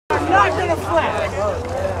not gonna flip.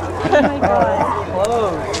 Oh my god.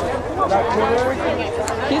 Close.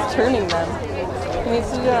 He's turning them. He needs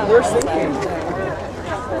to do that. They're sinking.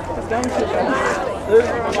 He's going too fast.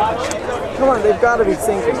 Come on, they've got to be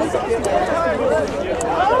sinking. Oh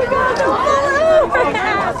god, don't fall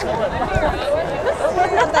out!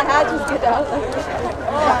 The hatches get out.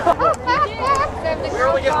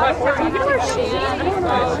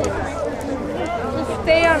 Just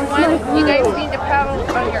stay on one. You guys need to paddle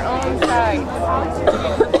on your own side.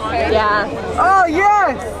 Okay? Yeah. Oh,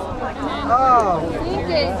 yes! Oh. You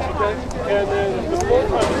did. And then the full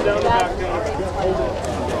comes down the back down.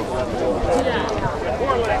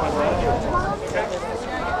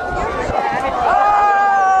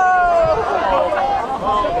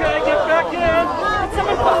 Okay, get back in.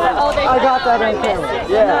 I got that in camera.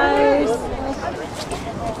 Yeah. Nice.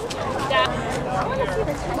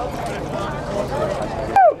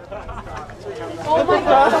 Oh my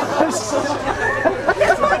gosh!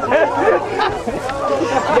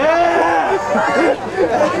 Yeah!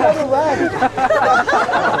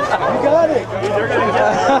 You got it! They're gonna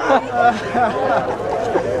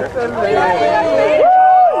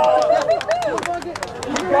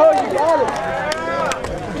Go, you got it!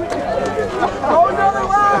 Oh, another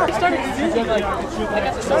lap!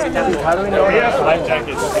 How do we know? he has life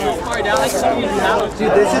jackets.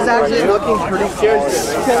 Dude, this is actually looking pretty serious.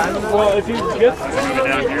 Well, if you get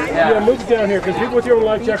move it down here because people with your own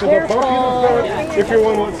life jacket will bump you in the front if you're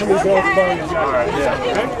one with somebody else behind you.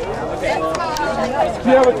 Okay? Do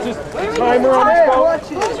you have just a timer on this boat?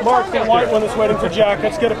 Mark the white one that's waiting for Jack.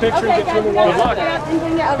 Let's get a picture and get you in the water.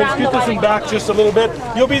 Let's get this in back just a little bit.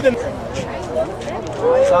 You'll be the.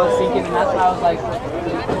 So I was thinking, and that's why I was like,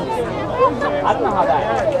 I don't know how that.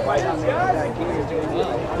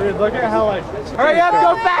 Dude, look at how I. Hurry up,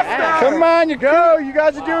 go faster! Come on, you go. You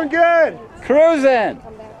guys are doing good. Cruising!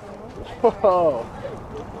 Whoa.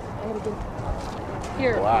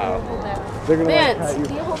 Here. Wow. Vince,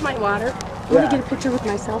 do you hold my water? I want to get a picture with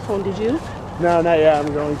my cell phone, did you? No, not yet.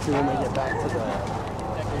 I'm going to when I get back to the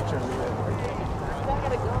picture.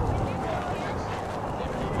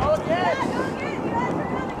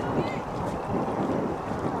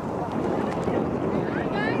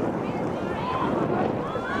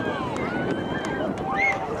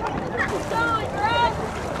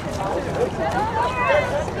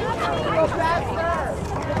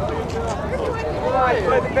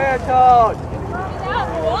 Play the bear talk.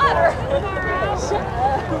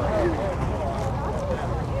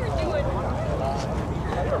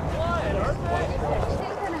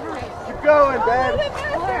 Keep going, Ben.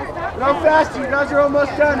 Go faster. You guys are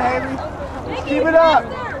almost done, Haley. Just keep it up.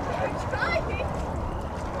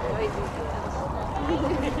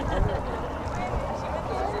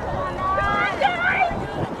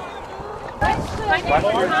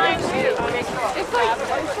 It's like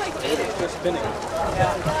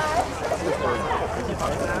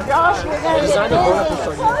Josh, we're going to get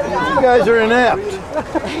You guys are inept.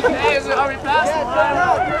 hey, is it already past?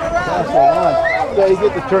 Yeah, you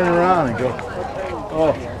get to turn around and go.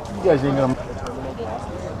 Oh, you guys ain't gonna.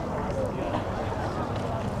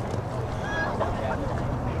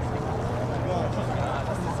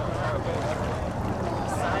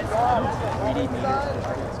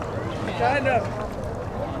 Kind of.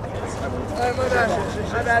 My bad.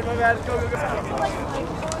 My bad. Go.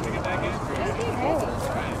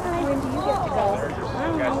 When do you get to go? I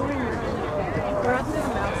don't know. We're up to the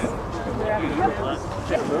mouse.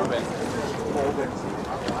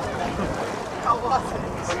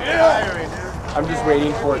 I'm just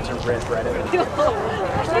waiting for it to rip right at me.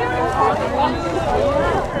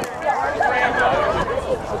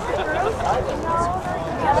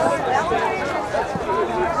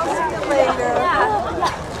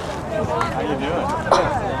 How you doing?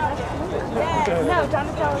 No,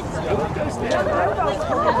 Jonathan.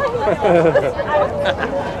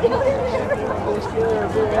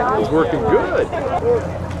 It's working good.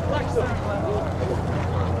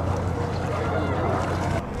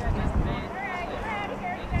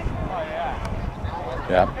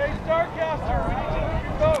 Yeah. Hey, Starcaster, we need you to move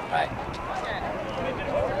the boat. Right. We need you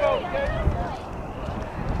to move the boat, okay?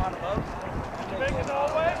 I'm on a boat. You make it all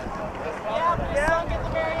the way? Yeah. Get the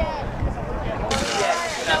very end.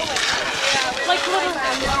 Like little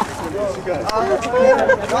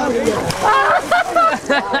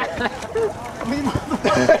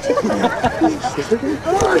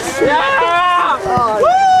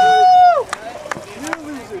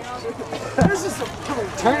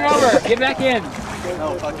Turn it over. Get back in. No,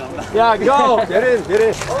 fuck them. Yeah, go. Get in, get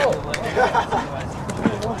in.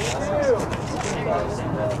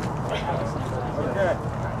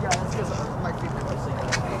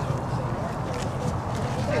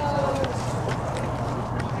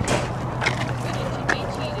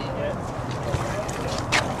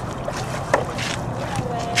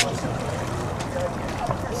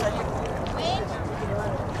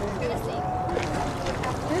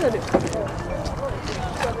 They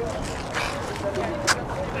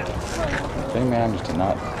managed to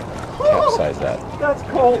not capsize that. That's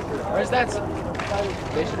cold. Where's that?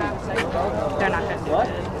 They're not gonna do it.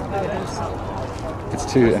 It's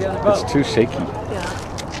too shaky.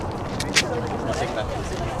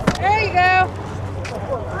 There you go.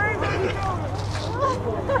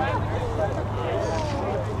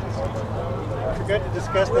 I forgot to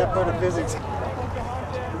discuss that part of physics.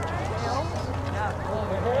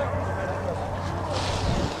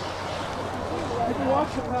 You can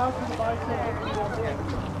watch the path to the bicycle.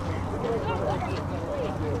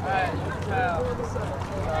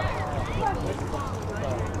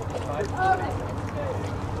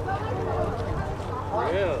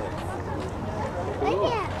 Really?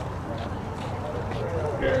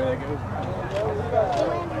 There they go.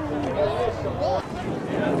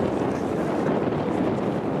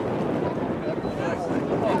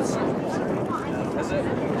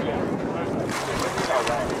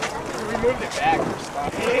 We moved it back.